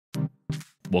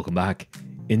Welcome back.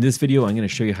 In this video, I'm going to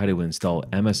show you how to install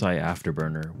Msi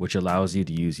Afterburner, which allows you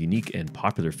to use unique and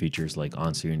popular features like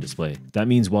on-screen display. That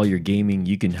means while you're gaming,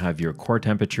 you can have your core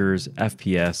temperatures,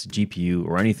 FPS, GPU,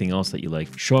 or anything else that you like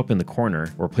show up in the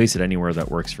corner or place it anywhere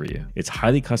that works for you. It's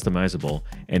highly customizable,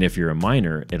 and if you're a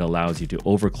miner, it allows you to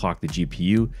overclock the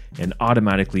GPU and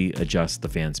automatically adjust the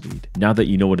fan speed. Now that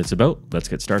you know what it's about, let's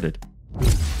get started.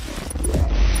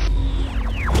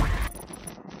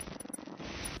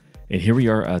 And here we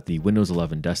are at the Windows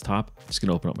 11 desktop. I'm just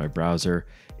gonna open up my browser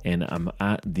and I'm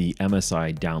at the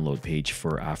MSI download page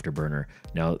for Afterburner.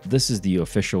 Now, this is the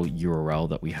official URL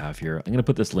that we have here. I'm gonna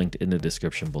put this linked in the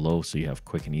description below so you have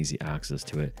quick and easy access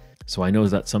to it. So I know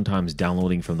that sometimes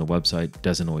downloading from the website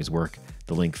doesn't always work.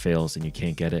 The link fails and you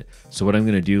can't get it. So what I'm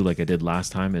gonna do, like I did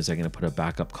last time, is I'm gonna put a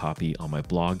backup copy on my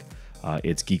blog.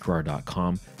 It's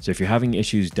GEEKrar.com. So if you're having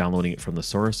issues downloading it from the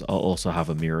source, I'll also have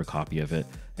a mirror copy of it,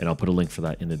 and I'll put a link for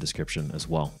that in the description as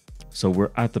well. So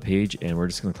we're at the page and we're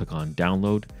just going to click on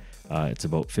download. It's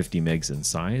about 50 megs in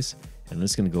size, and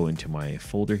this is going to go into my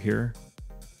folder here,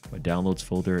 my downloads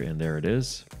folder, and there it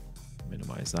is.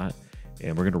 Minimize that.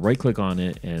 And we're going to right click on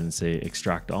it and say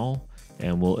extract all,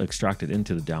 and we'll extract it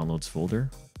into the downloads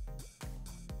folder.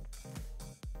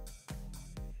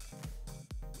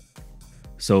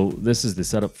 So this is the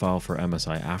setup file for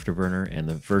MSI Afterburner, and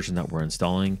the version that we're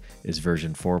installing is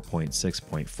version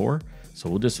 4.6.4. So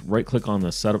we'll just right click on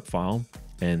the setup file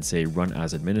and say run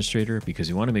as administrator, because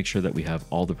we want to make sure that we have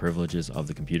all the privileges of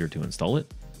the computer to install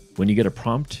it. When you get a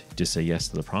prompt, just say yes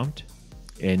to the prompt.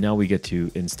 And now we get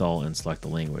to install and select the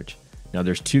language. Now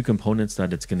there's two components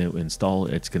that it's going to install.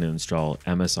 It's going to install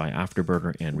MSI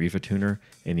Afterburner and Riva Tuner,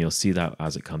 and you'll see that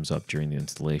as it comes up during the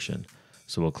installation.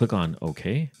 So we'll click on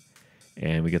OK.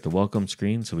 And we get the welcome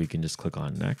screen, so we can just click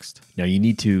on next. Now you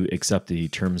need to accept the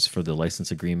terms for the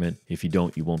license agreement. If you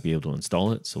don't, you won't be able to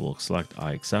install it. So we'll select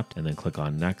I accept and then click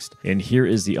on next. And here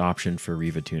is the option for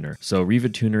Riva Tuner. So Riva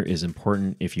Tuner is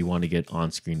important if you want to get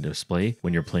on-screen display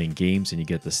when you're playing games and you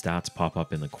get the stats pop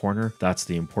up in the corner. That's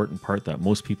the important part that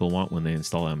most people want when they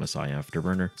install MSI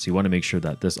Afterburner. So you want to make sure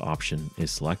that this option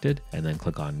is selected and then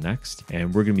click on next.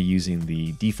 And we're going to be using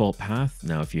the default path.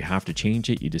 Now, if you have to change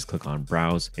it, you just click on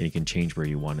browse and you can change where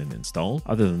you want it installed.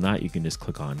 Other than that, you can just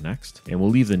click on next, and we'll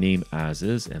leave the name as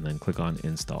is and then click on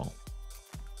install.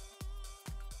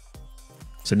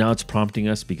 So now it's prompting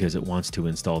us because it wants to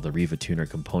install the Riva Tuner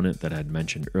component that I had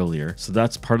mentioned earlier. So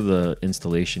that's part of the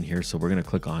installation here. So we're going to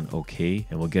click on OK,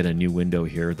 and we'll get a new window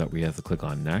here that we have to click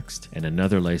on next, and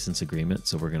another license agreement.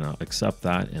 So we're going to accept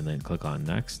that and then click on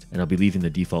next. And I'll be leaving the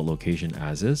default location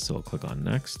as is. So I'll click on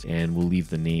next, and we'll leave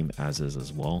the name as is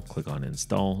as well. Click on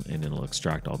install, and it'll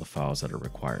extract all the files that are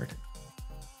required.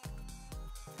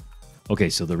 Okay,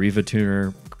 so the Riva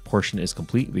Tuner portion is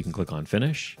complete. We can click on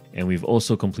finish, and we've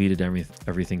also completed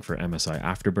everything for MSI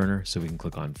Afterburner, so we can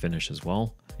click on finish as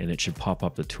well, and it should pop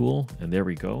up the tool, and there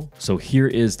we go. So here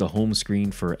is the home screen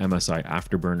for MSI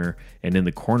Afterburner, and in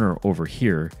the corner over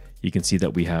here, you can see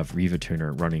that we have Riva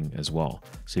Tuner running as well.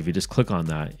 So if you just click on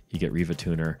that, you get Riva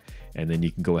Tuner, and then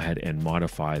you can go ahead and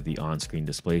modify the on-screen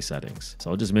display settings. So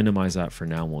I'll just minimize that for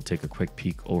now, and we'll take a quick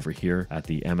peek over here at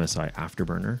the MSI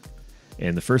Afterburner.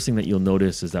 And the first thing that you'll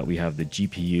notice is that we have the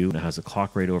GPU, and it has a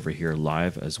clock right over here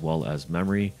live, as well as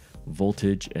memory,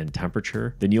 voltage, and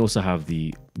temperature. Then you also have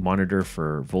the monitor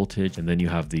for voltage, and then you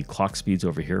have the clock speeds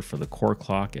over here for the core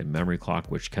clock and memory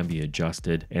clock, which can be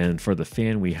adjusted. And for the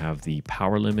fan, we have the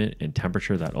power limit and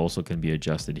temperature that also can be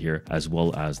adjusted here, as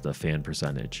well as the fan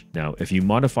percentage. Now, if you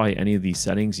modify any of these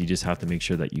settings, you just have to make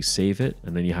sure that you save it,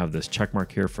 and then you have this check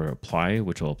mark here for apply,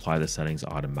 which will apply the settings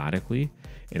automatically.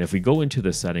 And if we go into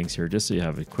the settings here, just so you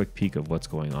have a quick peek of what's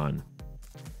going on,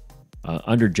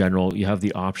 under general, you have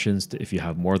the options to, if you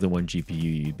have more than one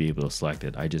GPU, you'd be able to select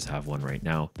it. I just have one right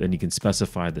now. Then you can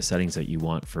specify the settings that you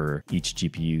want for each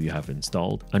GPU you have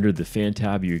installed. Under the fan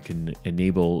tab, you can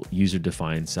enable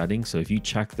user-defined settings. So if you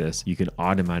check this, you can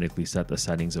automatically set the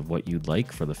settings of what you'd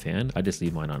like for the fan. I just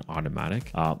leave mine on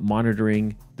automatic.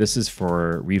 Monitoring, this is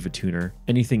for Riva Tuner.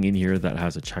 Anything in here that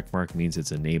has a check mark means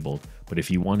it's enabled. But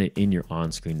if you want it in your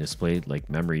on-screen display, like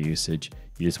memory usage,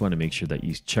 you just want to make sure that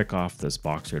you check off this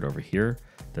box right over here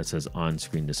that says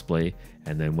on-screen display,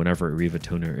 and then whenever Riva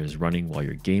Tuner is running while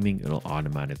you're gaming, it'll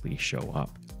automatically show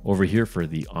up. Over here for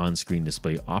the on-screen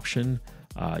display option,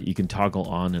 you can toggle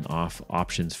on and off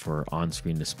options for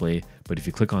on-screen display, but if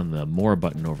you click on the more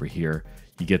button over here,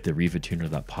 you get the Riva Tuner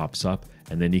that pops up,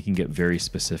 and then you can get very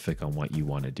specific on what you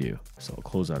want to do. So I'll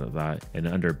close out of that. And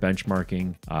under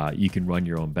benchmarking, you can run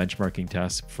your own benchmarking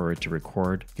tests for it to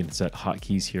record. You can set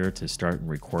hotkeys here to start and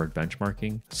record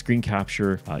benchmarking. Screen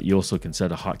capture, you also can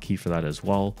set a hotkey for that as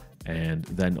well. and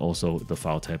then also the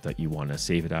file type that you want to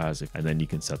save it as, and then you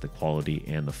can set the quality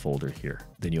and the folder here.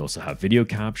 Then you also have video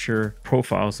capture,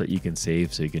 profiles that you can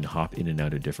save, so you can hop in and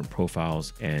out of different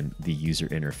profiles, and the user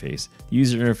interface. The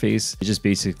user interface is just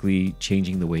basically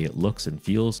changing the way it looks and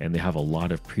feels, and they have a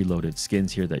lot of preloaded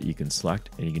skins here that you can select,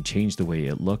 and you can change the way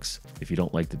it looks. If you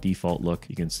don't like the default look,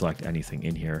 you can select anything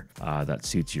in here that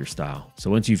suits your style. So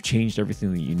once you've changed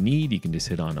everything that you need, you can just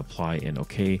hit on apply and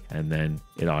OK, and then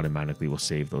it automatically will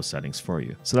save those settings for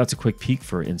you. So that's a quick peek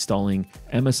for installing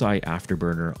MSI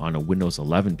Afterburner on a Windows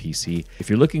 11 PC. If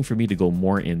you're looking for me to go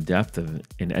more in depth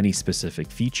in any specific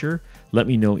feature, let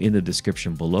me know in the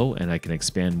description below and I can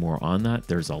expand more on that.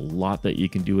 There's a lot that you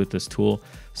can do with this tool.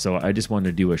 So I just wanted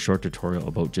to do a short tutorial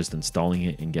about just installing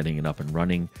it and getting it up and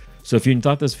running. So if you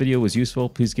thought this video was useful,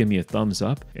 please give me a thumbs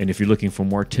up. And if you're looking for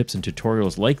more tips and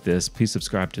tutorials like this, please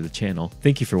subscribe to the channel.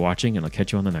 Thank you for watching, and I'll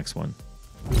catch you on the next one.